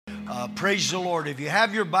Praise the Lord. If you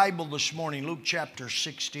have your Bible this morning, Luke chapter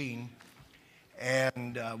 16,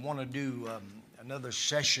 and I want to do another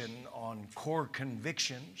session on core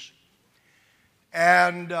convictions.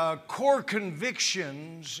 And core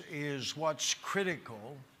convictions is what's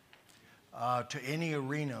critical to any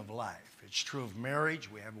arena of life. It's true of marriage.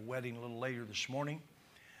 We have a wedding a little later this morning.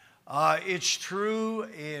 It's true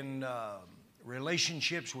in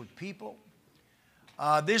relationships with people.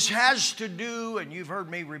 This has to do, and you've heard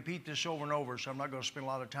me repeat this over and over, so I'm not going to spend a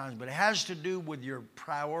lot of time, but it has to do with your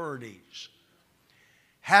priorities.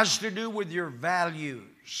 Has to do with your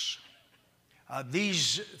values.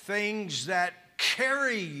 These things that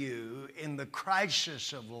carry you in the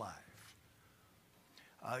crisis of life.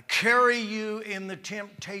 Carry you in the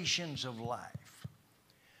temptations of life.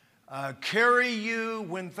 Carry you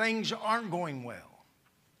when things aren't going well.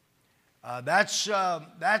 That's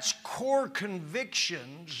core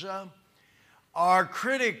convictions are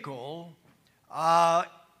critical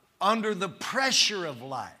under the pressure of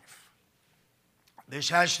life. This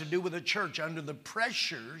has to do with a church. Under the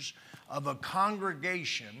pressures of a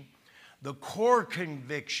congregation, the core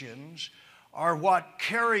convictions are what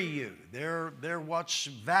carry you. They're what's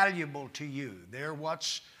valuable to you. They're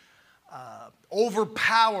what's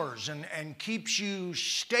overpowers and keeps you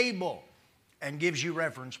stable and gives you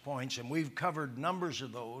reference points. And we've covered numbers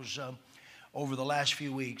of those over the last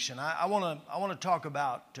few weeks. And I want to talk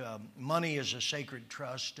about money as a sacred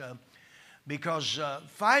trust because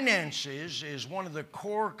finances is one of the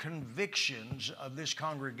core convictions of this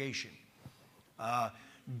congregation.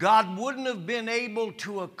 God wouldn't have been able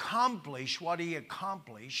to accomplish what He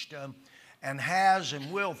accomplished and has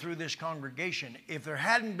and will through this congregation if there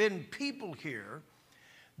hadn't been people here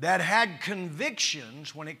that had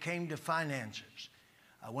convictions when it came to finances,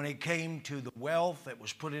 when it came to the wealth that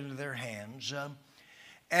was put into their hands.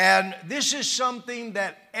 And this is something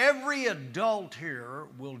that every adult here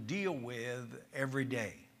will deal with every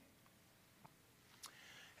day.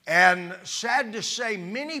 And sad to say,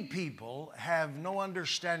 many people have no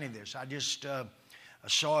understanding of this. I just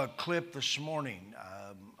saw a clip this morning,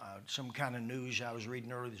 some kind of news I was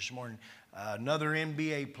reading earlier this morning. Another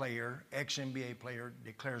NBA player, ex-NBA player,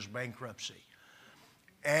 declares bankruptcy.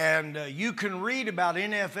 And you can read about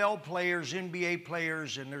NFL players, NBA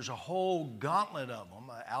players, and there's a whole gauntlet of them.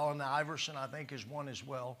 Allen Iverson, I think, is one as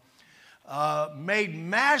well. Made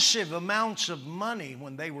massive amounts of money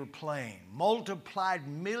when they were playing, multiplied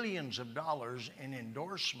millions of dollars in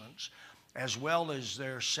endorsements, as well as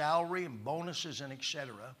their salary and bonuses and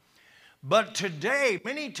etc. But today,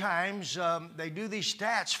 many times, they do these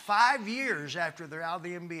stats. 5 years after they're out of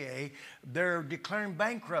the NBA, they're declaring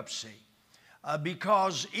bankruptcy.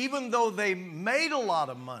 Because even though they made a lot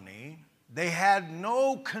of money, they had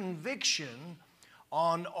no conviction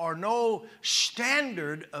on or no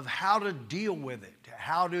standard of how to deal with it,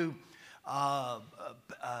 how to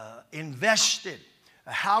invest it,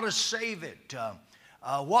 how to save it,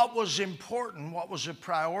 what was important, what was a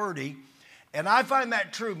priority. And I find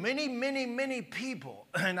that true. Many people,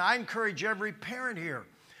 and I encourage every parent here,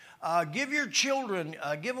 give your children,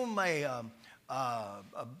 give them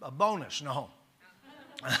a bonus. No.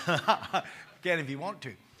 Can if you want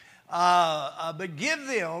to. But give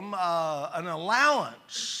them an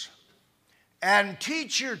allowance and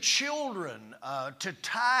teach your children to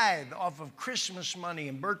tithe off of Christmas money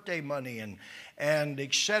and birthday money and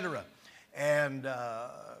etc. And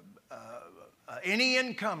any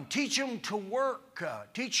income, teach them to work.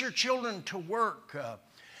 Teach your children to work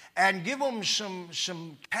and give them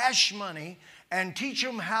some cash money and teach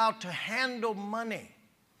them how to handle money.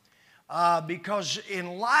 Because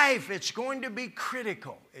in life, it's going to be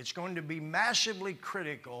critical. It's going to be massively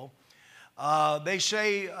critical. They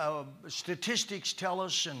say, statistics tell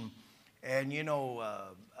us, and you know,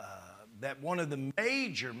 that one of the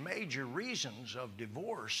major reasons of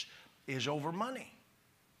divorce is over money.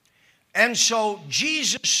 And so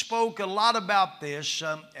Jesus spoke a lot about this,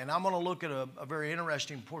 and I'm going to look at a very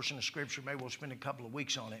interesting portion of Scripture. Maybe we'll spend a couple of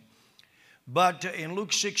weeks on it. But in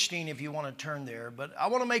Luke 16, if you want to turn there, but I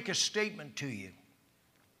want to make a statement to you.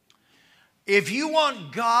 If you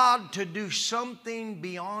want God to do something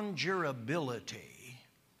beyond your ability,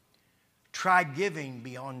 try giving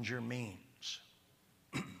beyond your means.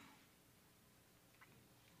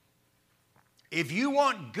 If you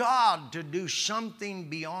want God to do something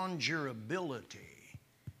beyond your ability,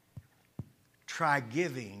 try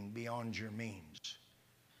giving beyond your means.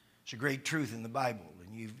 It's a great truth in the Bible,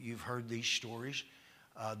 and you've heard these stories.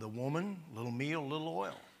 The woman, little meal, little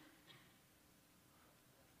oil.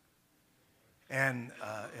 And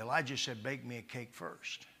Elijah said, bake me a cake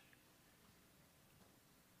first.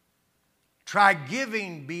 Try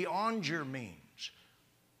giving beyond your means,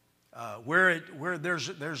 where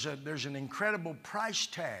there's an incredible price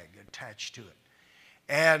tag attached to it.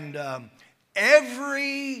 And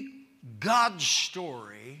every God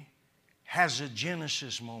story has a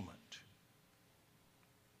Genesis moment.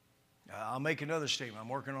 I'll make another statement. I'm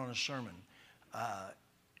working on a sermon.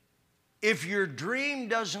 If your dream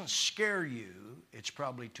doesn't scare you, it's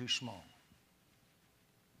probably too small.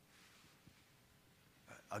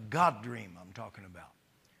 A God dream I'm talking about.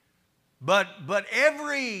 But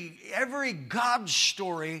every God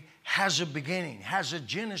story has a beginning, has a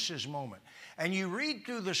Genesis moment. And you read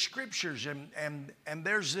through the scriptures and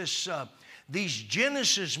there's these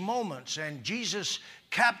Genesis moments, and Jesus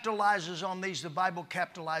capitalizes on these. The Bible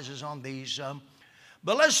capitalizes on these.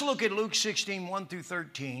 But let's look at Luke 16, 1 through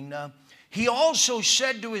 13. He also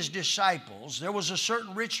said to his disciples, there was a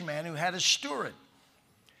certain rich man who had a steward.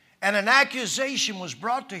 And an accusation was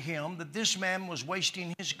brought to him that this man was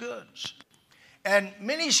wasting his goods. And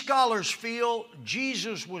many scholars feel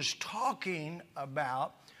Jesus was talking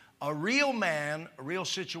about a real man, a real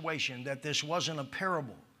situation, that this wasn't a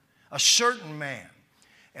parable. A certain man.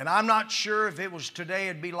 And I'm not sure if it was today,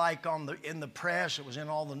 it'd be like in the press, it was in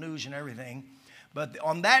all the news and everything. But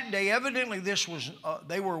on that day, evidently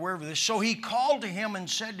they were aware of this. So he called to him and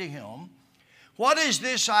said to him, "What is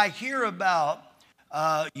this I hear about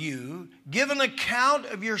you? Give an account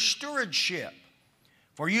of your stewardship,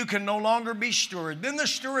 for you can no longer be steward." Then the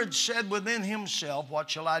steward said within himself, "What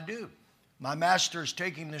shall I do? My master is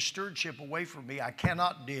taking the stewardship away from me. I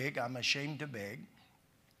cannot dig. I'm ashamed to beg.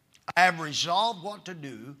 I have resolved what to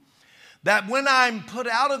do, that when I'm put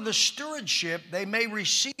out of the stewardship, they may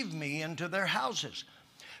receive me into their houses."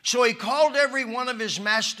 So he called every one of his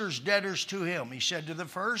master's debtors to him. He said to the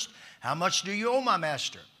first, "How much do you owe my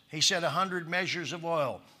master?" He said, 100 measures of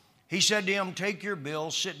oil. He said to him, "Take your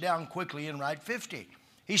bill, sit down quickly and write 50.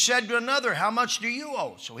 He said to another, "How much do you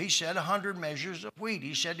owe?" So he said, 100 measures of wheat.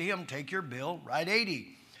 He said to him, "Take your bill, write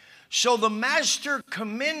 80. So the master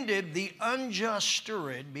commended the unjust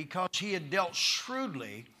steward because he had dealt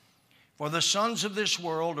shrewdly. For the sons of this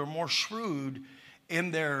world are more shrewd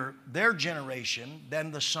in their generation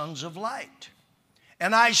than the sons of light.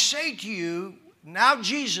 And I say to you," now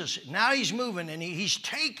he's moving and he's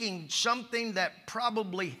taking something that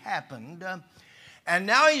probably happened, and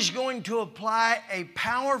now he's going to apply a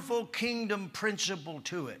powerful kingdom principle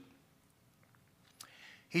to it.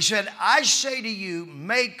 He said, "I say to you,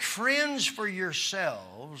 make friends for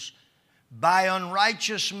yourselves by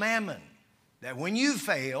unrighteous mammon, that when you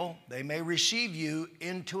fail, they may receive you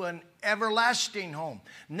into an everlasting home."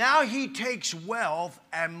 Now he takes wealth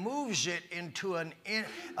and moves it into an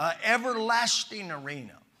everlasting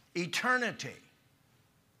arena, eternity.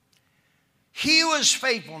 He was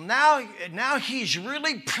faithful. Now he's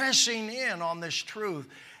really pressing in on this truth.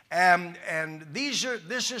 And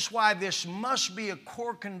this is why this must be a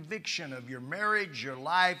core conviction of your marriage, your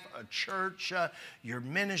life, a church, your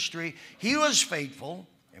ministry. He was faithful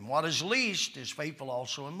in what is least, is faithful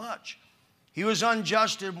also in much. He was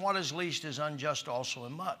unjust in what is least, is unjust also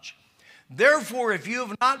in much. Therefore, if you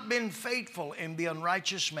have not been faithful in the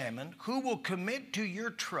unrighteous mammon, who will commit to your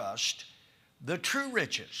trust the true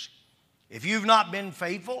riches? If you've not been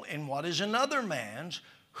faithful in what is another man's,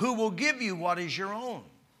 who will give you what is your own?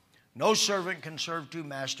 No servant can serve two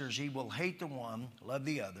masters. He will hate the one, love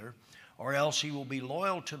the other, or else he will be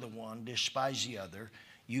loyal to the one, despise the other.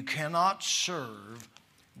 You cannot serve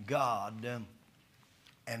God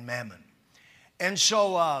and mammon. And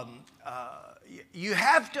so you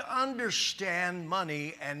have to understand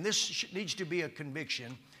money, and this needs to be a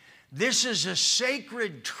conviction. This is a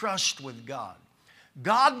sacred trust with God.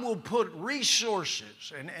 God will put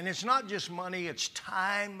resources, and it's not just money, it's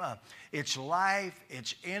time, it's life,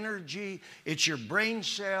 it's energy, it's your brain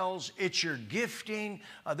cells, it's your gifting.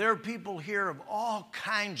 There are people here of all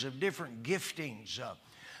kinds of different giftings.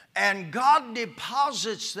 And God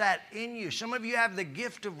deposits that in you. Some of you have the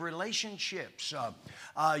gift of relationships.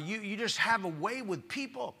 You just have a way with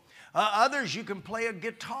people. Others, you can play a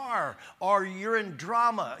guitar, or you're in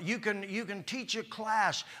drama. You can teach a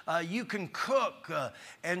class. You can cook.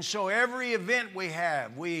 And so every event we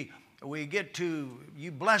have, we get to,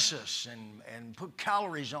 you bless us and put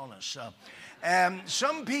calories on us. And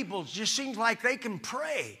some people just seems like they can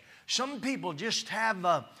pray. Some people just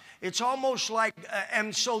have, it's almost like,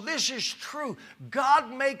 and so this is true. God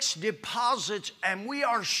makes deposits, and we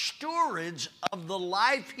are stewards of the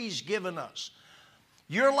life He's given us.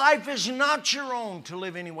 Your life is not your own to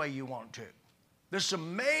live any way you want to. This is a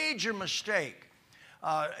major mistake.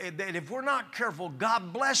 That if we're not careful,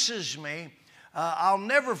 God blesses me. I'll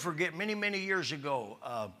never forget many, many years ago,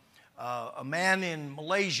 a man in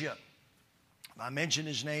Malaysia. If I mentioned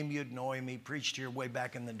his name, you'd know him. He preached here way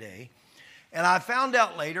back in the day. And I found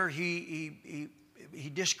out later he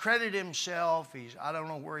discredited himself. I don't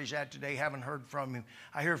know where he's at today. Haven't heard from him.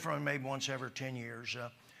 I hear from him maybe once every 10 years.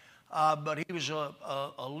 But he was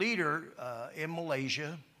a leader in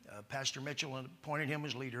Malaysia. Pastor Mitchell appointed him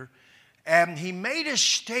as leader. And he made a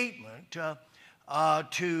statement to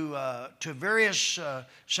various,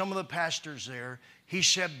 some of the pastors there. He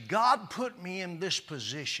said, God put me in this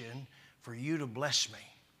position for you to bless me.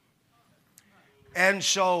 And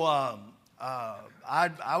so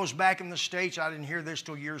I was back in the States. I didn't hear this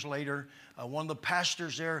till years later. One of the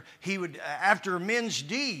pastors there, he would, after men's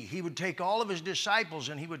D, he would take all of his disciples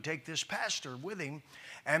and he would take this pastor with him.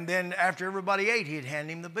 And then after everybody ate, he'd hand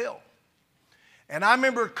him the bill. And I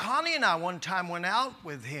remember Connie and I one time went out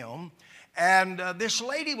with him, and this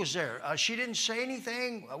lady was there. She didn't say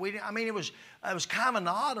anything. It was kind of an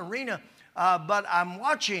odd arena. But I'm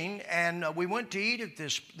watching, and we went to eat at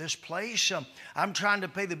this place. I'm trying to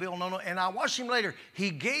pay the bill. No. And I watched him later. He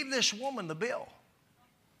gave this woman the bill.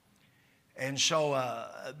 And so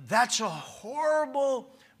that's a horrible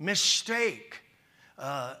mistake.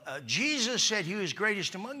 Jesus said he was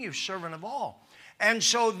greatest among you, servant of all. And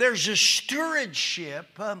so there's a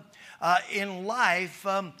stewardship in life.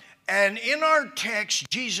 And in our text,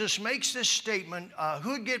 Jesus makes this statement.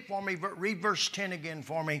 Who would get for me? Read verse 10 again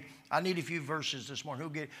for me. I need a few verses this morning. Who'll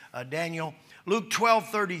get Daniel? Luke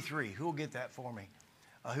 12:33. Who'll get that for me?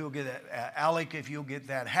 Who'll get that? Alec, if you'll get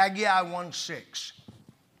that. Haggai 1:6.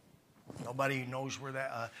 Nobody knows where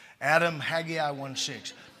that. Adam, Haggai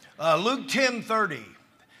 1:6. Luke 10:30.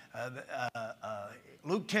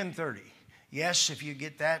 Luke 10:30. Yes, if you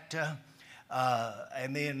get that.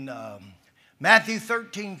 And then Matthew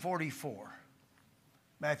 13:44.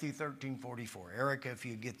 Matthew 13:44. Erica, if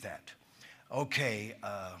you get that. Okay,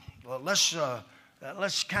 well, let's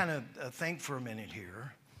kind of think for a minute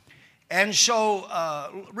here. And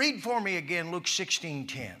so read for me again Luke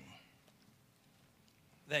 16:10.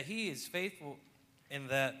 That he is faithful in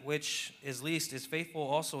that which is least is faithful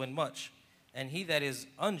also in much. And he that is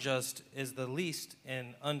unjust is the least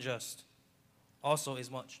and unjust also is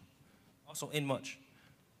much. Also in much.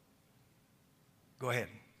 Go ahead.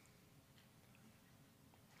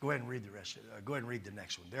 Go ahead and read the rest of it. Go ahead and read the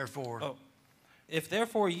next one. Therefore... If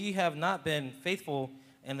therefore ye have not been faithful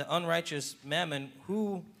in the unrighteous mammon,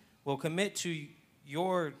 who will commit to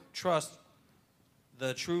your trust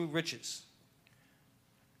the true riches?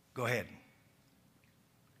 Go ahead.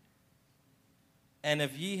 And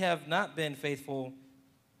if ye have not been faithful,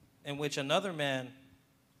 in which another man's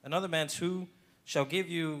who shall give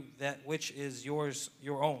you that which is yours,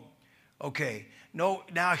 your own. Okay. No.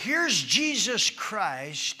 Now here's Jesus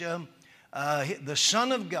Christ, the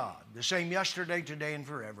Son of God, the same yesterday, today, and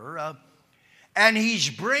forever. And he's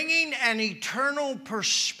bringing an eternal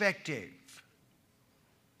perspective.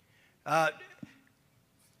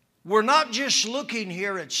 We're not just looking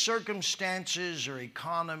here at circumstances or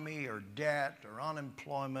economy or debt or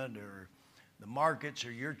unemployment or the markets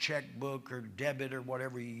or your checkbook or debit or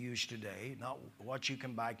whatever you use today, not what you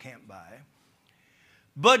can buy, can't buy.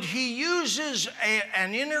 But he uses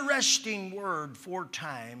an interesting word 4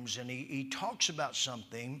 times, and he talks about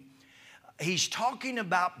something. He's talking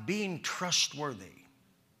about being trustworthy.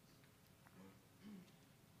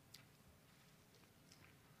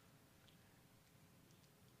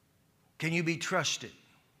 Can you be trusted?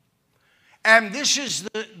 And this is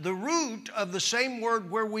the root of the same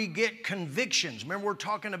word where we get convictions. Remember, we're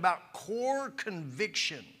talking about core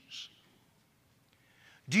convictions.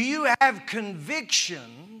 Do you have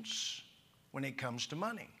convictions when it comes to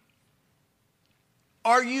money?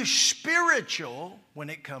 Are you spiritual when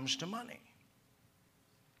it comes to money?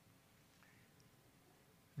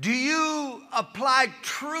 Do you apply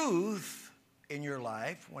truth in your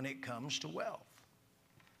life when it comes to wealth?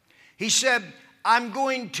 He said, I'm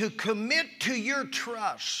going to commit to your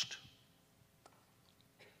trust.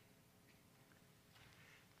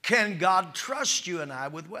 Can God trust you and I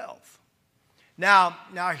with wealth? Now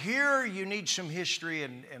here you need some history,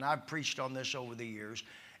 and I've preached on this over the years.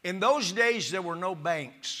 In those days, there were no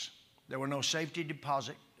banks. There were no safety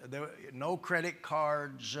deposit. There were no credit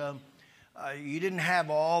cards. You didn't have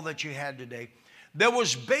all that you had today. There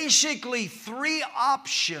was basically 3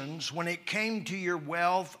 options when it came to your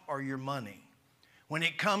wealth or your money, when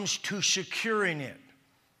it comes to securing it.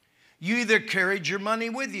 You either carried your money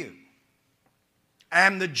with you.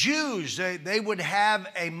 And the Jews, they would have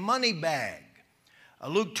a money bag.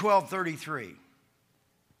 Luke 12:33.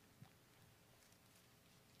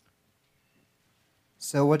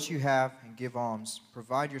 Sell what you have and give alms.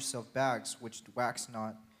 Provide yourself bags which wax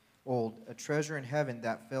not, old, a treasure in heaven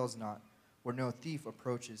that fails not, where no thief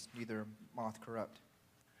approaches, neither moth corrupt.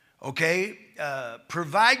 Okay,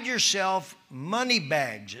 provide yourself money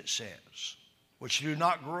bags, it says, which do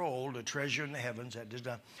not grow old, a treasure in the heavens that does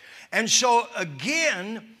not. And so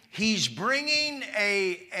again, he's bringing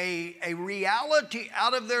a reality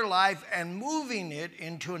out of their life and moving it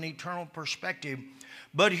into an eternal perspective.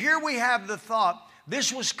 But here we have the thought,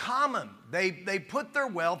 this was common. They put their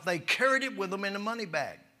wealth, they carried it with them in a money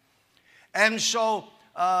bag. And so,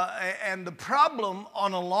 and the problem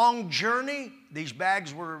on a long journey, these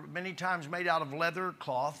bags were many times made out of leather,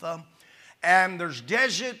 cloth, and there's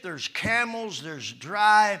desert, there's camels, there's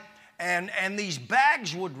dry, and these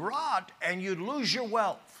bags would rot and you'd lose your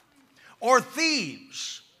wealth. Or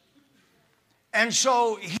thieves. And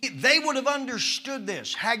so they would have understood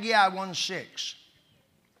this. Haggai 1:6.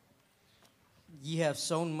 Ye have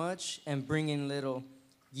sown much and bring in little.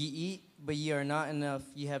 Ye eat, but ye are not enough.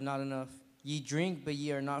 Ye have not enough. Ye drink, but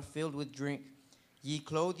ye are not filled with drink. Ye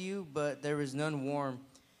clothe you, but there is none warm.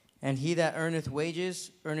 And he that earneth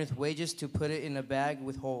wages to put it in a bag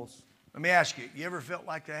with holes. Let me ask you, you ever felt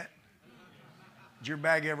like that? Did your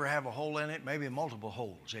bag ever have a hole in it? Maybe multiple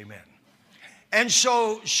holes, amen. And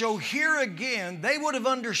so here again, they would have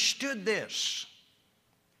understood this.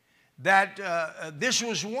 That this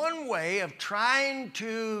was one way of trying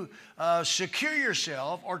to secure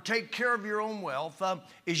yourself or take care of your own wealth,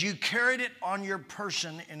 is you carried it on your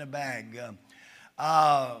person in a bag.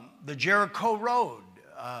 The Jericho Road,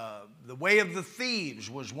 the way of the thieves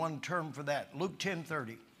was one term for that. Luke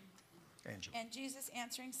 10:30. Angela. And Jesus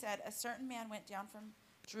answering said, a certain man went down from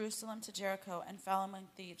Jerusalem to Jericho and fell among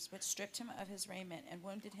thieves, which stripped him of his raiment and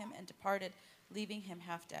wounded him and departed, leaving him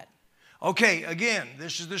half dead. Okay, again,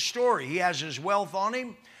 this is the story. He has his wealth on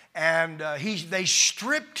him, and they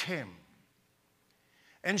stripped him.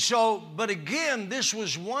 And so, but again, this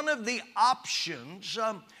was one of the options.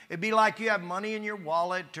 It'd be like you have money in your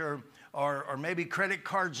wallet or maybe credit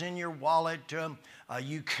cards in your wallet.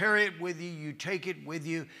 You carry it with you, you take it with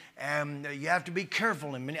you, and you have to be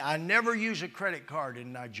careful. I never use a credit card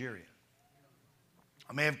in Nigeria.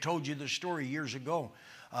 I may have told you the story years ago.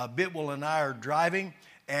 Bitwell and I are driving,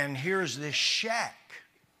 and here's this shack.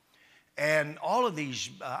 And all of these,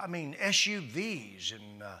 SUVs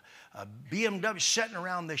and BMW sitting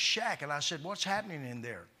around this shack. And I said, what's happening in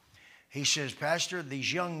there? He says, Pastor,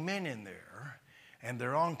 these young men in there, and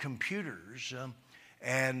they're on computers,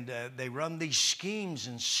 and they run these schemes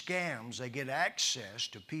and scams. They get access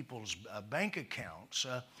to people's bank accounts,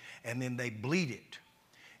 and then they bleed it.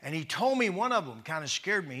 And he told me one of them kind of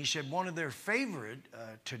scared me. He said one of their favorite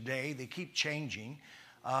today, they keep changing.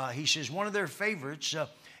 He says one of their favorites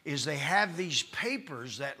is they have these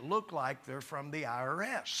papers that look like they're from the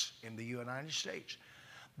IRS in the United States.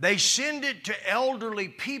 They send it to elderly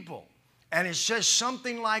people, and it says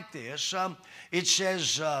something like this. It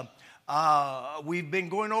says, we've been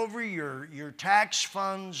going over your tax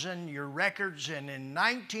funds and your records, and in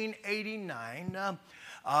 1989,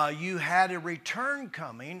 you had a return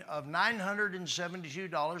coming of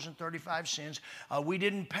 $972.35. We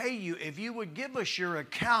didn't pay you. If you would give us your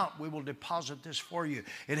account, we will deposit this for you.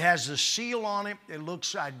 It has the seal on it. It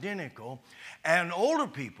looks identical. And older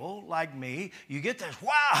people like me, you get this,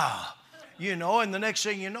 wow, and the next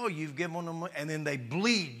thing you know, you've given them, and then they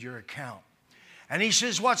bleed your account. And he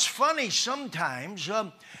says, what's funny, sometimes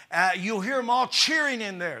you'll hear them all cheering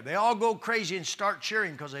in there. They all go crazy and start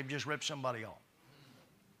cheering because they've just ripped somebody off.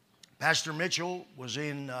 Pastor Mitchell was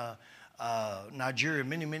in Nigeria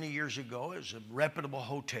many, many years ago. It was a reputable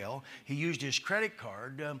hotel. He used his credit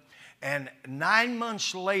card, and 9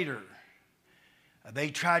 months later, they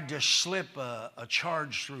tried to slip a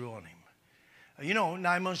charge through on him.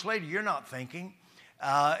 9 months later, you're not thinking.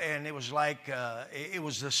 And it was like, it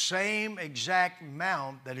was the same exact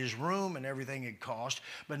amount that his room and everything had cost.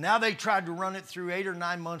 But now they tried to run it through 8 or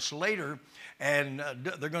 9 months later, and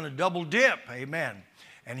they're going to double dip. Amen.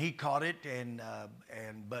 And he caught it,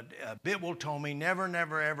 but Bitwell told me never,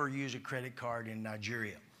 ever use a credit card in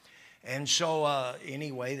Nigeria. And so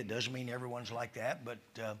anyway, that doesn't mean everyone's like that, but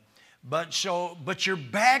your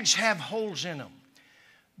bags have holes in them.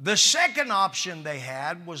 The second option they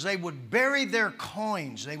had was they would bury their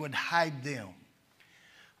coins. They would hide them.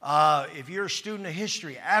 If you're a student of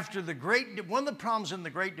history, after one of the problems in the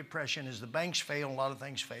Great Depression is the banks failed, a lot of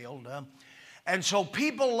things failed. And so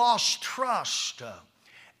people lost trust.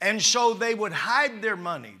 And so they would hide their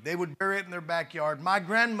money. They would bury it in their backyard. My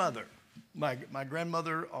grandmother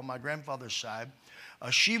on my grandfather's side,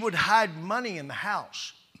 she would hide money in the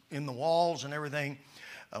house, in the walls and everything.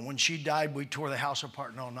 When she died, we tore the house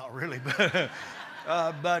apart. No, not really.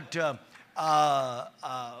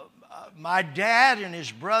 my dad and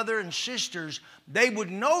his brother and sisters, they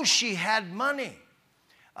would know she had money.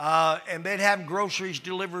 And they'd have groceries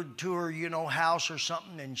delivered to her, house or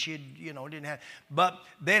something, and she'd, didn't have. But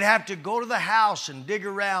they'd have to go to the house and dig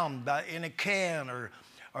around in a can, or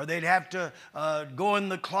they'd have to go in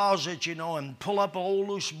the closet, and pull up an old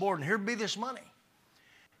loose board, and here'd be this money.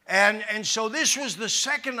 And so this was the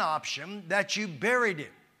second option, that you buried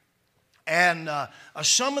it. And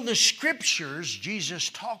some of the scriptures Jesus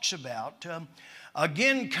talks about,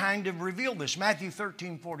 again, kind of reveal this. Matthew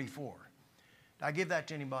 13:44. Did I give that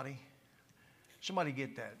to anybody? Somebody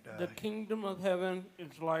get that. The kingdom of heaven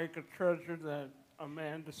is like a treasure that a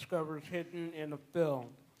man discovers hidden in a field.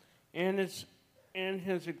 In his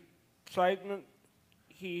excitement,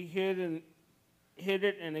 he hid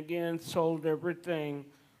it and again sold everything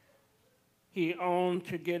he owned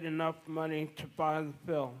to get enough money to buy the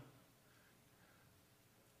field.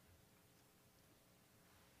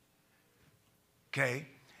 Okay.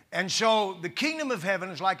 And so the kingdom of heaven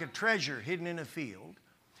is like a treasure hidden in a field.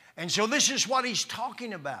 And so this is what he's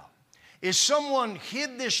talking about. Is someone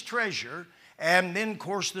hid this treasure, and then, of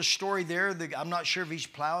course, the story there, I'm not sure if he's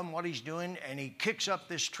plowing, what he's doing, and he kicks up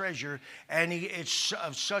this treasure, and it's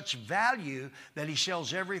of such value that he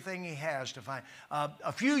sells everything he has to find.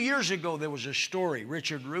 A few years ago, there was a story.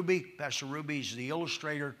 Richard Ruby, Pastor Ruby's the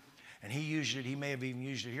illustrator, and he used it. He may have even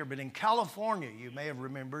used it here. But in California, you may have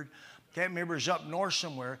remembered, can't remember, it's up north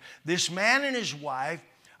somewhere. This man and his wife,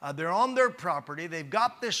 they're on their property. They've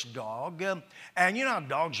got this dog. And you know how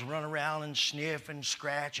dogs run around and sniff and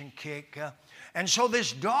scratch and kick. And so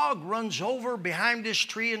this dog runs over behind this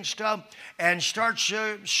tree and stuff and starts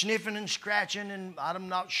sniffing and scratching. And I'm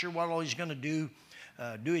not sure what all he's going to do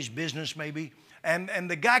his business maybe. And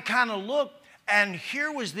the guy kind of looked, and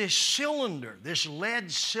here was this cylinder, this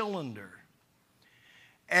lead cylinder.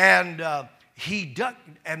 And he ducked,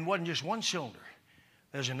 and wasn't just one cylinder.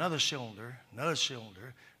 There's another cylinder, another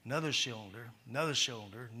cylinder, another cylinder, another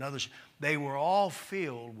cylinder, another. They were all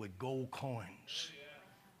filled with gold coins.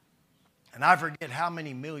 And I forget how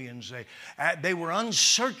many millions. They were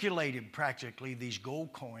uncirculated practically, these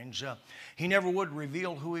gold coins. He never would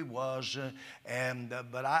reveal who he was.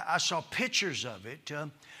 But I saw pictures of it,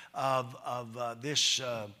 of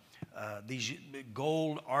these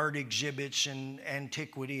gold art exhibits and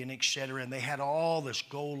antiquity and et cetera. And they had all this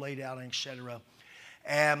gold laid out and et cetera.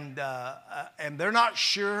 And they're not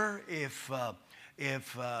sure if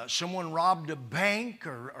someone robbed a bank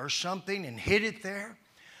or something and hid it there,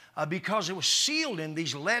 because it was sealed in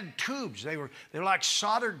these lead tubes. They were like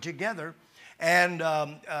soldered together, and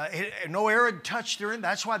no air had touched her in.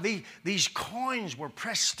 That's why these coins were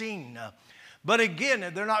pristine. But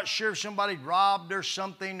again, they're not sure if somebody robbed or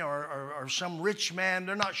something, or some rich man.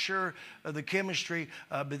 They're not sure of the chemistry,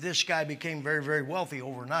 but this guy became very, very wealthy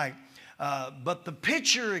overnight. But the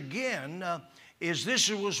picture again is this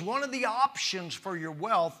was one of the options for your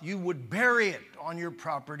wealth. You would bury it on your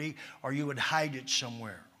property, or you would hide it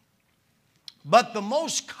somewhere. But the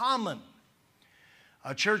most common,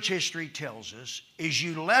 church history tells us, is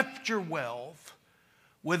you left your wealth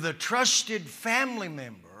with a trusted family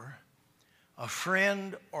member, a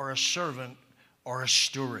friend or a servant or a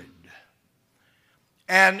steward.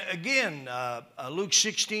 And again, Luke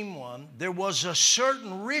 16:1, there was a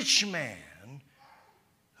certain rich man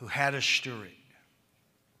who had a steward.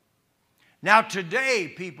 Now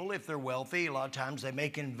today, people, if they're wealthy, a lot of times they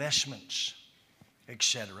make investments,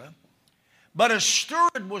 etc. But a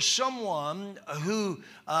steward was someone who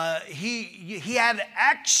he had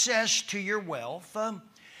access to your wealth,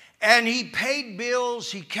 and he paid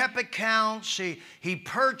bills, he kept accounts, he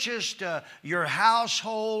purchased your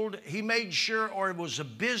household, he made sure, or it was a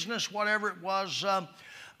business, whatever it was,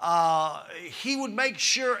 he would make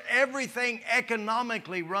sure everything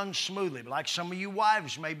economically runs smoothly. Like some of you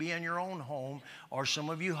wives may be in your own home, or some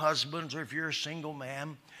of you husbands, or if you're a single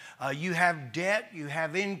man, you have debt, you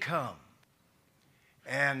have income.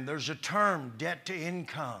 And there's a term, debt to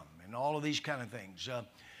income, and all of these kind of things.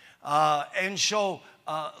 And so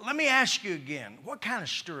let me ask you again, what kind of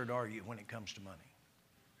steward are you when it comes to money?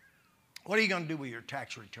 What are you going to do with your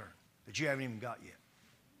tax return that you haven't even got yet?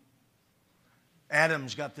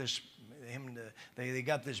 Adam's got this, they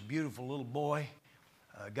got this beautiful little boy,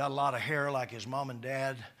 got a lot of hair like his mom and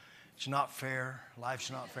dad. It's not fair. Life's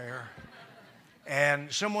not fair.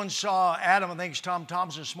 And someone saw Adam, I think it's Tom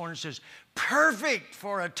Thompson this morning, says, perfect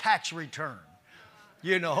for a tax return.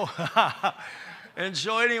 You know. And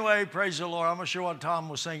so anyway, praise the Lord. I'm not sure what Tom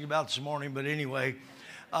was thinking about this morning, but anyway.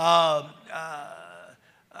 But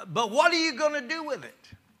what are you going to do with it?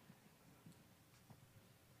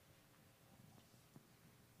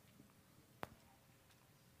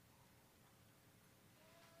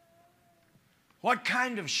 What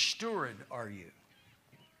kind of steward are you?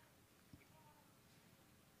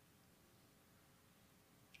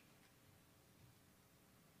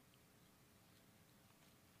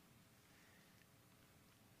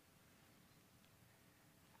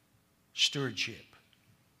 Stewardship.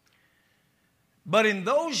 But in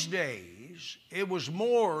those days, it was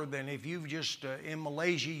more than if you've just, in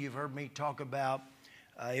Malaysia, you've heard me talk about,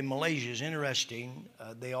 in Malaysia, is interesting,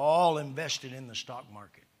 they all invested in the stock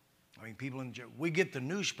market. I mean, people in, we get the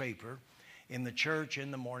newspaper in the church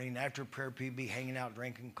in the morning, after prayer, people be hanging out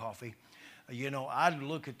drinking coffee. You know, I'd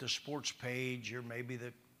look at the sports page, or maybe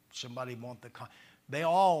somebody want they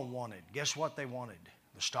all wanted, guess what they wanted?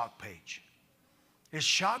 The stock page. It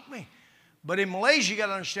shocked me. But in Malaysia, you got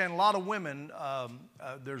to understand, a lot of women,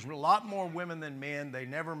 there's a lot more women than men. They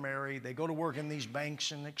never marry. They go to work in these banks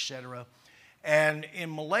and et cetera. And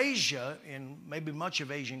in Malaysia, in maybe much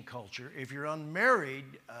of Asian culture, if you're unmarried,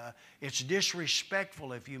 it's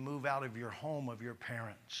disrespectful if you move out of your home of your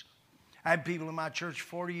parents. I had people in my church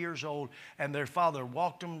 40 years old, and their father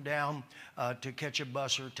walked them down to catch a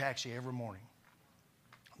bus or a taxi every morning.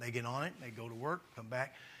 They get on it, they go to work, come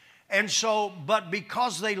back. And so, but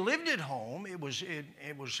because they lived at home, it was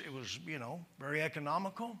you know, very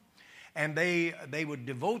economical. And they would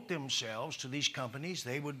devote themselves to these companies.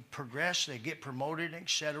 They would progress, they get promoted,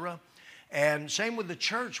 etc. And same with the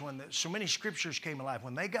church. When so many scriptures came alive,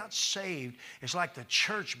 when they got saved, it's like the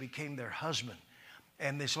church became their husband.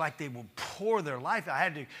 And it's like they would pour their life. I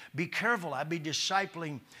had to be careful. I'd be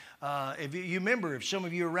discipling. If you remember, if some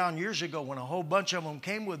of you were around years ago when a whole bunch of them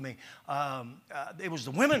came with me, it was the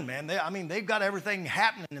women, man. They've got everything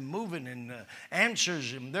happening and moving and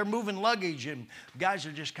answers, and they're moving luggage, and guys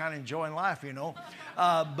are just kind of enjoying life, you know.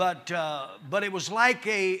 But it was like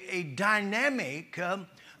a dynamic.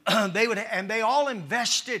 They all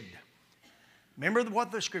invested. Remember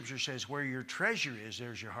what the scripture says: where your treasure is,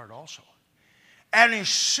 there's your heart also. And as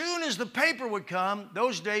soon as the paper would come,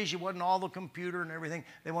 those days it wasn't all the computer and everything.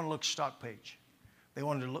 They wanted to look at the stock page. They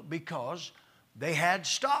wanted to look because they had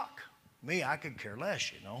stock. Me, I could care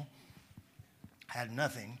less, you know. Had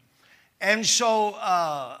nothing. And so,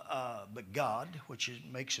 but God, which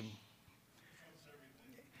makes him,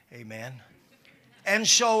 amen. And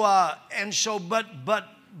so, but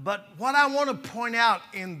what I want to point out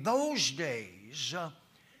in those days,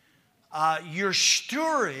 your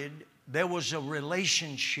steward, there was a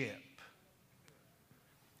relationship.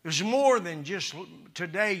 It was more than just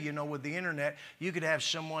today, you know, with the internet, you could have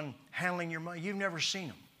someone handling your money. You've never seen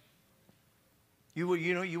them.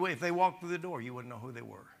 If they walked through the door, you wouldn't know who they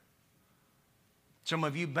were. Some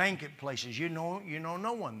of you bank at places, you know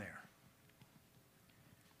no one there.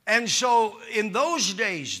 And so in those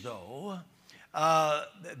days, though,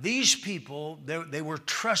 these people, they were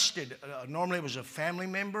trusted. Normally it was a family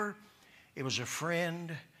member, it was a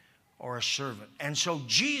friend, or a servant. And so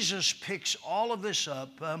Jesus picks all of this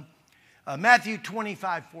up. Matthew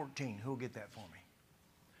 25:14. Who'll get that for me?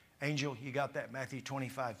 Angel, you got that? Matthew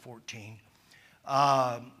 25:14.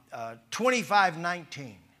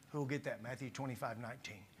 25:19. Who'll get that? Matthew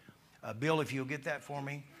 25:19. Bill, if you'll get that for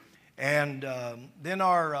me. And then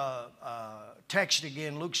our text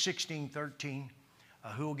again, Luke 16:13.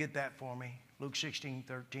 Who'll get that for me? Luke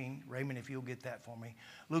 16:13. Raymond, if you'll get that for me.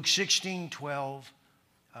 Luke 16:12.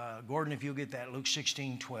 Gordon, if you'll get that, Luke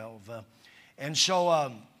 16:12. And so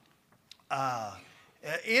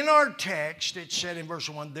in our text, it said in verse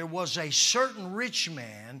 1, there was a certain rich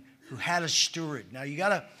man who had a steward. Now, you got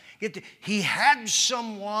to get he had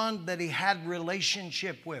someone that he had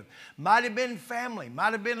relationship with. Might have been family,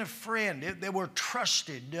 might have been a friend. They were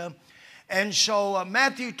trusted. And so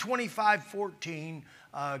Matthew 25:14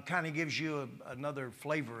 kind of gives you another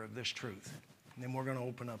flavor of this truth. And then we're going to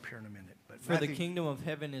open up here in a minute. But For the kingdom of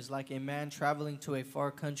heaven is like a man traveling to a far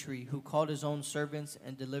country who called his own servants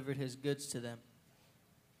and delivered his goods to them.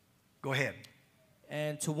 Go ahead.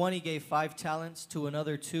 And to one he gave 5 talents, to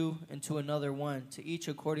another 2, and to another 1, to each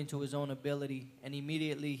according to his own ability. And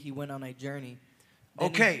immediately he went on a journey.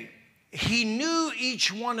 Then he knew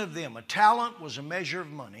each one of them. A talent was a measure of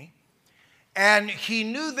money. And he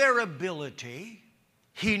knew their ability.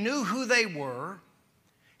 He knew who they were.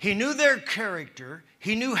 He knew their character.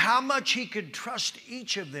 He knew how much he could trust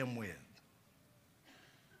each of them with.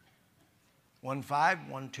 1 5,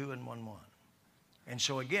 1 2, and 1 1. And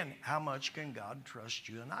so again, how much can God trust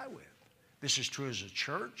you and I with? This is true as a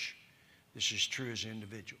church. This is true as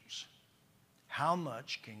individuals. How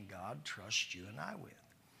much can God trust you and I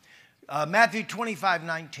with? Matthew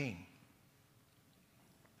 25:19.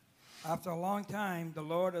 After a long time, the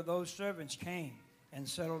Lord of those servants came and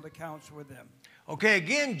settled accounts with them. Okay,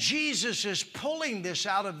 again, Jesus is pulling this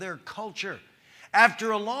out of their culture.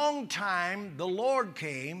 After a long time, the Lord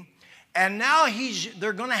came, and now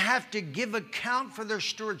they're going to have to give account for their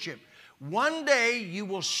stewardship. One day you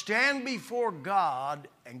will stand before God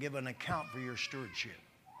and give an account for your stewardship.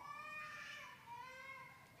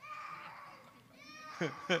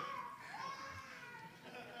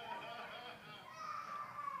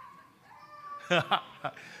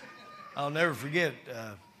 I'll never forget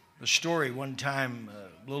the story. One time, a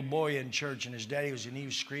little boy in church, and his daddy was, and he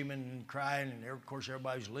was screaming and crying, and of course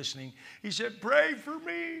everybody was listening. He said, "Pray for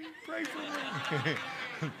me, pray for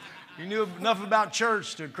me." He knew enough about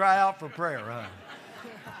church to cry out for prayer, huh?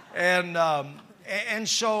 And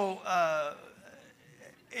so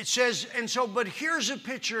it says, but here's a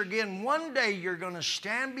picture again. One day you're going to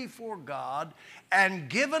stand before God and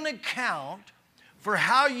give an account for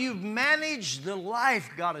how you've managed the life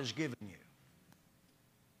God has given you,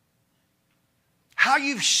 how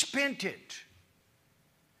you've spent it,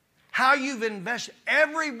 how you've invested.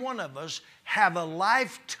 Every one of us have a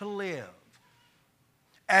life to live,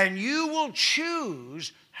 and you will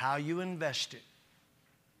choose how you invest it.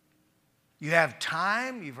 You have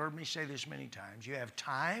time. You've heard me say this many times. You have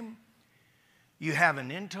time. You have an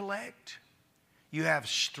intellect. You have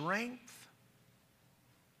strength.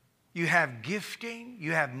 You have gifting.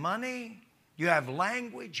 You have money. You have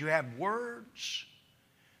language. You have words.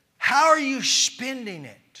 How are you spending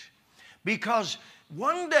it? Because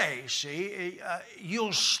one day, see,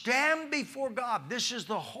 you'll stand before God. This is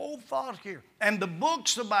the whole thought here. And the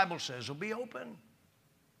books, the Bible says, will be open.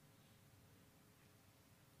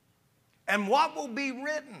 And what will be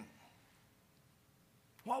written?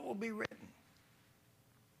 What will be written?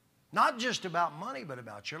 Not just about money, but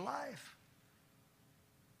about your life.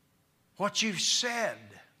 What you've said.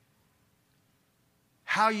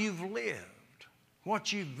 How you've lived.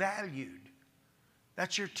 What you've valued.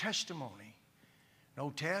 That's your testimony.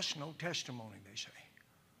 No test, no testimony, they say.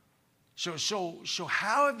 So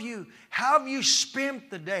how have you spent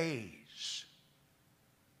the days?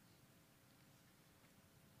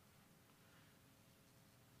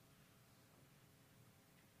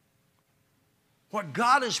 What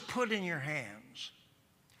God has put in your hands,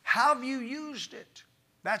 how have you used it?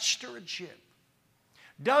 That's stewardship.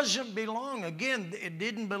 Doesn't belong. Again, it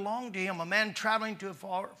didn't belong to him. A man traveling to a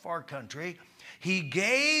far country, he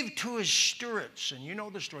gave to his stewards. And you know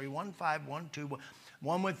the story. 1, 5, 1, 2.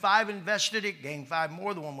 One with 5 invested it, gained 5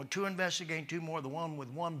 more. The one with 2 invested, gained 2 more. The one with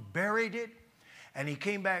 1 buried it. And he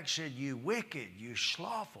came back and said, "You wicked, you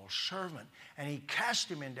slothful servant." And he cast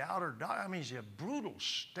him into outer darkness. I mean, it's a brutal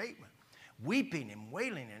statement. Weeping and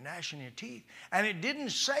wailing and gnashing of teeth. And it didn't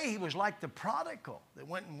say he was like the prodigal that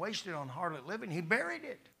went and wasted on harlot living. He buried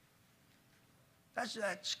it. That's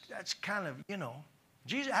kind of, you know.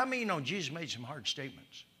 Jesus, how many of you know Jesus made some hard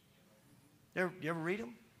statements? You ever read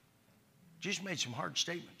them? Jesus made some hard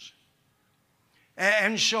statements.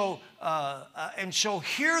 And so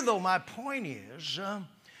here, though, my point is,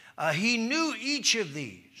 he knew each of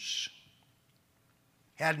these,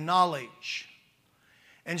 had knowledge.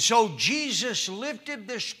 And so Jesus lifted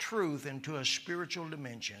this truth into a spiritual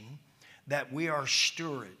dimension that we are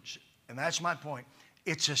stewards. And that's my point.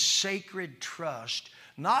 It's a sacred trust,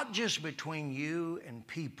 not just between you and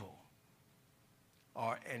people.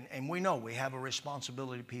 And we know we have a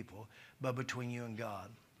responsibility to people, but between you and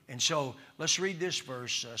God. And so let's read this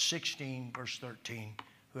verse 16, verse 13.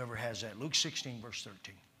 Whoever has that. Luke 16, verse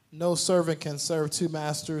 13. No servant can serve 2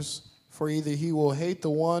 masters, for either he will hate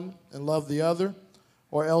the one and love the other,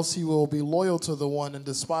 or else he will be loyal to the one and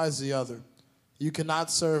despise the other. You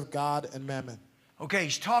cannot serve God and mammon. Okay,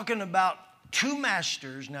 he's talking about 2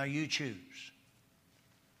 masters. Now you choose.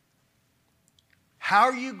 How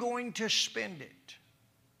are you going to spend it?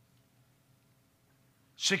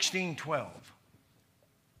 16:12.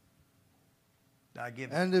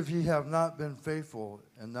 And if ye have not been faithful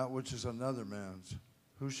in that which is another man's,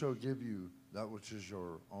 who shall give you that which is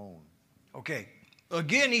your own? Okay.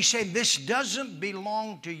 Again, he said, this doesn't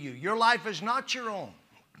belong to you. Your life is not your own.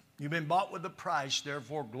 You've been bought with a price,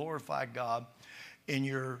 therefore glorify God in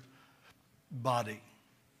your body.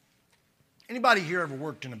 Anybody here ever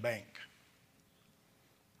worked in a bank?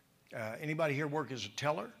 Anybody here work as a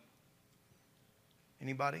teller?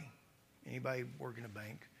 Anybody? Anybody work in a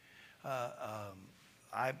bank?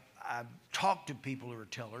 I've talked to people who are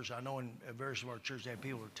tellers. I know in various of our churches they have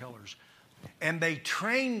people who are tellers. And they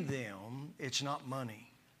train them, it's not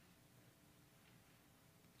money.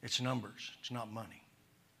 It's numbers. It's not money.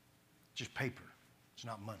 It's just paper. It's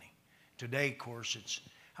not money. Today, of course, it's...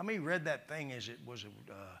 How many read that thing? Was it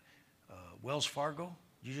Wells Fargo?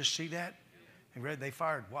 Did you just see that? They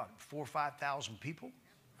fired, what, 4,000 or 5,000 people?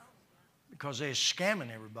 Because they're scamming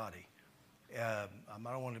everybody. I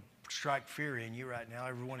don't want to strike fear in you right now.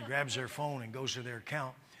 Everyone grabs their phone and goes to their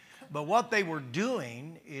account. But what they were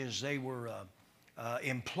doing is they were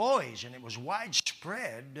employees, and it was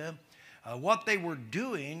widespread. What they were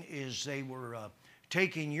doing is they were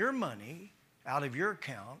taking your money out of your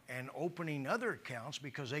account and opening other accounts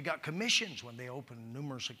because they got commissions when they opened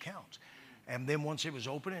numerous accounts. And then once it was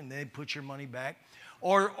open, and they'd put your money back.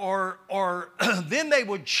 Or then they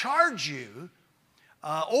would charge you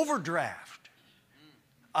overdraft.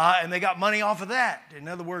 And they got money off of that. In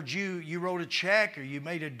other words, you wrote a check or you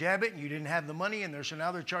made a debit and you didn't have the money in there, so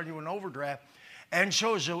now they're charging you an overdraft. And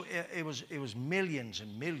so it was millions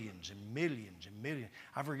and millions and millions and millions.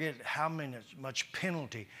 I forget how much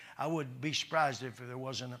penalty. I would be surprised if there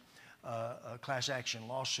wasn't a class action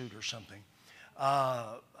lawsuit or something.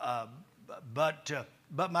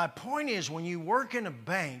 But my point is, when you work in a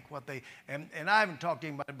bank, and I haven't talked to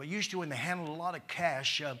anybody, but used to, when they handled a lot of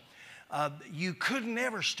cash, you could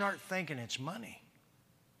never start thinking it's money.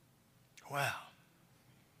 Wow.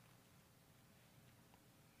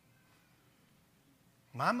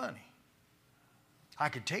 My money. I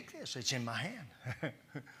could take this. It's in my hand.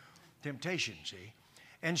 Temptation, see?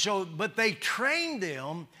 And so, but they trained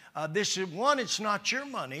them. It's not your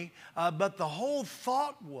money, but the whole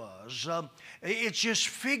thought was it's just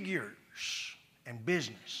figures and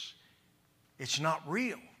business. It's not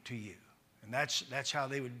real to you. And that's how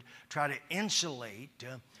they would try to insulate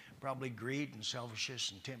probably greed and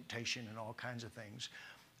selfishness and temptation and all kinds of things.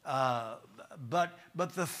 But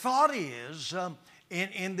the thought is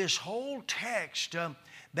in this whole text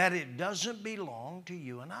that it doesn't belong to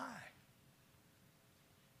you and I.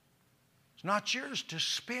 It's not yours to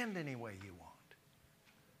spend any way you want.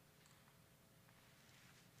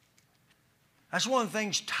 That's one of the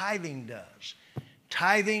things tithing does.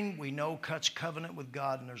 Tithing, we know, cuts covenant with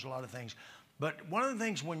God, and there's a lot of things. But one of the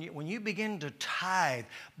things, when you begin to tithe,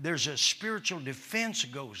 there's a spiritual defense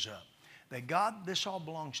goes up. That God, this all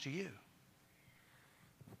belongs to you.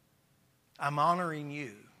 I'm honoring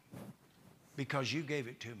you because you gave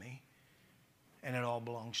it to me, and it all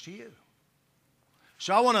belongs to you.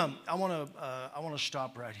 So I want to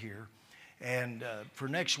stop right here, and for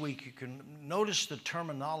next week you can notice the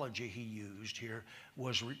terminology he used here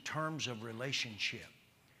was terms of relationship,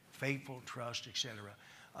 faithful, trust, etc.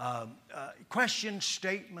 Questions,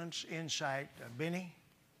 statements, insight, Benny.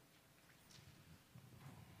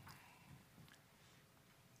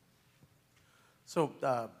 So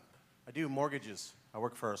I do mortgages. I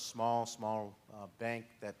work for a small bank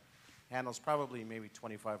that handles probably maybe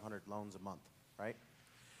 2,500 loans a month, right?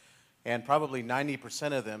 And probably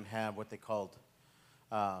 90% of them have what they called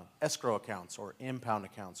escrow accounts or impound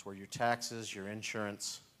accounts, where your taxes, your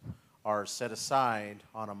insurance are set aside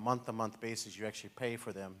on a month-to-month basis. You actually pay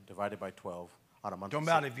for them divided by 12 on a monthly basis.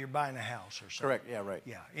 Talking about if you're buying a house or something. Correct, yeah, right.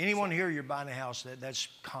 Yeah, anyone here, you're buying a house, that's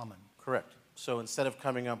common. Correct. So instead of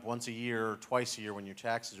coming up once a year or twice a year when your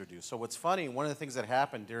taxes are due. So what's funny, one of the things that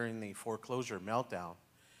happened during the foreclosure meltdown,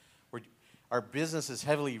 our business is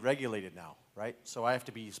heavily regulated now, right? So I have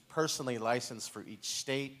to be personally licensed for each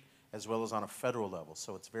state as well as on a federal level.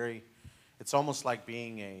 So it's almost like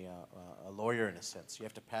being a lawyer in a sense. You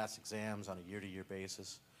have to pass exams on a year-to-year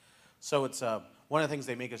basis. So it's one of the things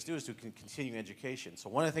they make us do is to continue education. So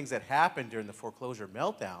one of the things that happened during the foreclosure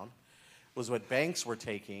meltdown was what banks were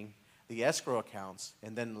taking the escrow accounts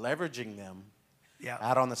and then leveraging them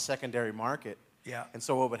out on the secondary market. Yeah. And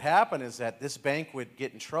so what would happen is that this bank would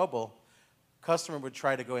get in trouble, customer would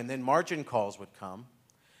try to go, and then margin calls would come.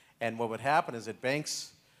 And what would happen is that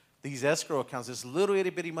banks, these escrow accounts, this little itty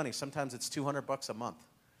bitty money, sometimes it's $200 a month,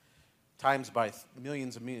 times by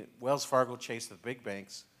millions of millions. Wells Fargo chased the big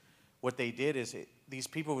banks. What they did is these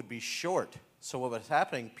people would be short. So what was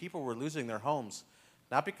happening, people were losing their homes,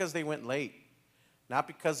 not because they went late, not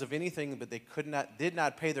because of anything, but they did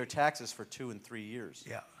not pay their taxes for 2 and 3 years.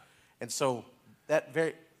 Yeah. And so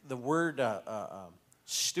the word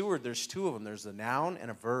steward, there's two of them. There's a noun and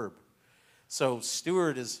a verb. So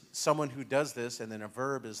steward is someone who does this, and then a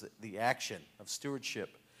verb is the action of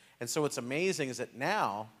stewardship. And so what's amazing is that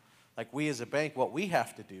now, like we as a bank, what we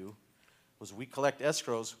have to do was we collect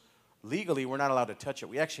escrows. Legally, we're not allowed to touch it.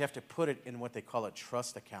 We actually have to put it in what they call a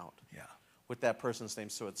trust account. Yeah. With that person's name,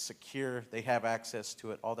 so it's secure, they have access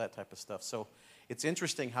to it, all that type of stuff. So it's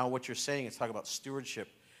interesting how what you're saying is talking about stewardship.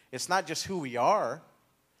 It's not just who we are.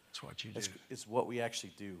 It's what you do. It's what we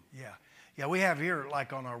actually do. Yeah. Yeah, we have here,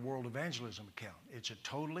 like on our World Evangelism account, it's a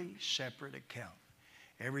totally separate account.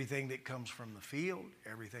 Everything that comes from the field,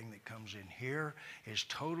 everything that comes in here is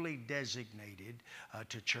totally designated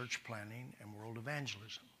to church planting and world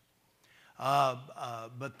evangelism.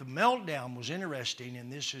 But the meltdown was interesting,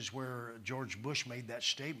 and this is where George Bush made that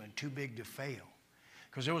statement, too big to fail.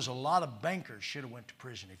 Because there was a lot of bankers should have went to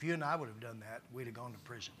prison. If you and I would have done that, we'd have gone to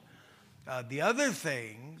prison. The other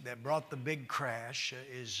thing that brought the big crash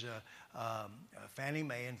is Fannie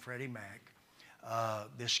Mae and Freddie Mac.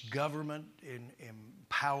 This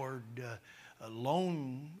government-empowered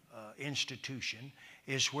loan institution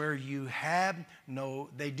is where you have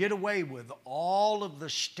they did away with all of the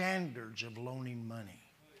standards of loaning money.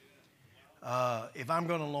 If I'm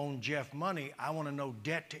going to loan Jeff money, I want to know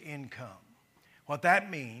debt to income. What that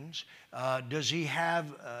means, does he have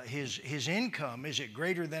his income, is it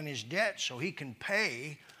greater than his debt so he can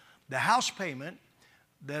pay the house payment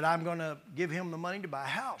that I'm going to give him the money to buy a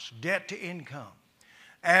house, debt to income.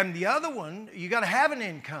 And the other one, you got to have an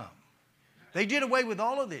income. They did away with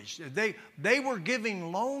all of this. They were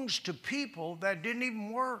giving loans to people that didn't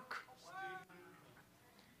even work.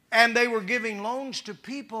 And they were giving loans to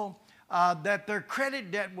people that their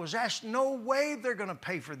credit debt was asked, no way they're going to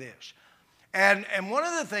pay for this. And one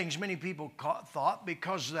of the things many people thought,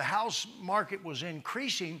 because the house market was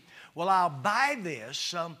increasing, well, I'll buy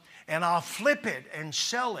this and I'll flip it and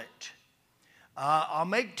sell it. I'll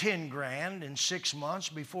make 10 grand in 6 months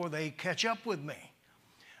before they catch up with me.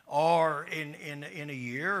 Or in a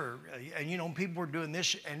year, and you know, people were doing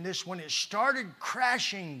this, and this, when it started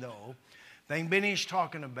crashing though, thing Benny's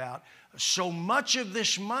talking about, so much of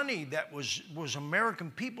this money that was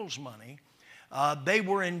American people's money, they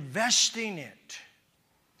were investing it.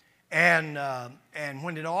 And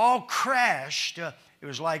when it all crashed, it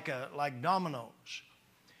was like dominoes.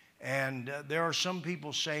 And there are some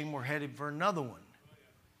people saying we're headed for another one.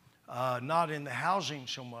 Not in the housing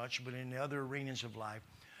so much, but in the other arenas of life.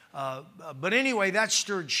 But anyway, that's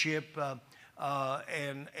stewardship.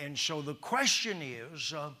 And so the question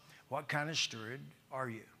is, what kind of steward are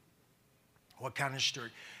you? What kind of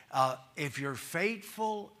steward? If you're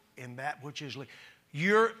faithful in that which is,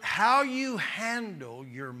 how you handle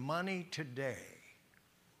your money today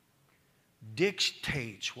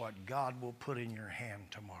dictates what God will put in your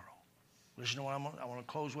hand tomorrow. Listen to what I want to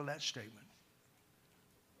close with that statement.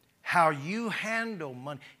 How you handle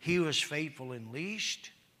money. He who is faithful in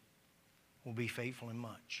least will be faithful in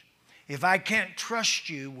much. If I can't trust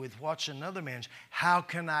you with what's another man's, how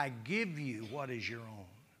can I give you what is your own?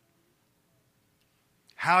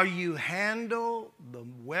 How you handle the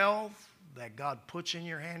wealth that God puts in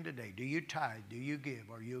your hand today. Do you tithe? Do you give?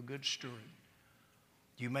 Are you a good steward?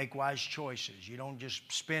 Do you make wise choices? You don't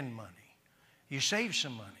just spend money. You save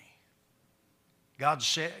some money. God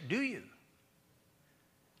said, do you?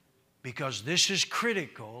 Because this is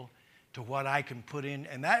critical to what I can put in.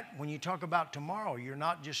 And that, when you talk about tomorrow, you're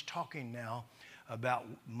not just talking now about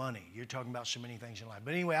money. You're talking about so many things in life.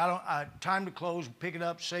 But anyway, time to close. Pick it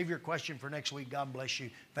up. Save your question for next week. God bless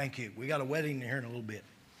you. Thank you. We got a wedding here in a little bit.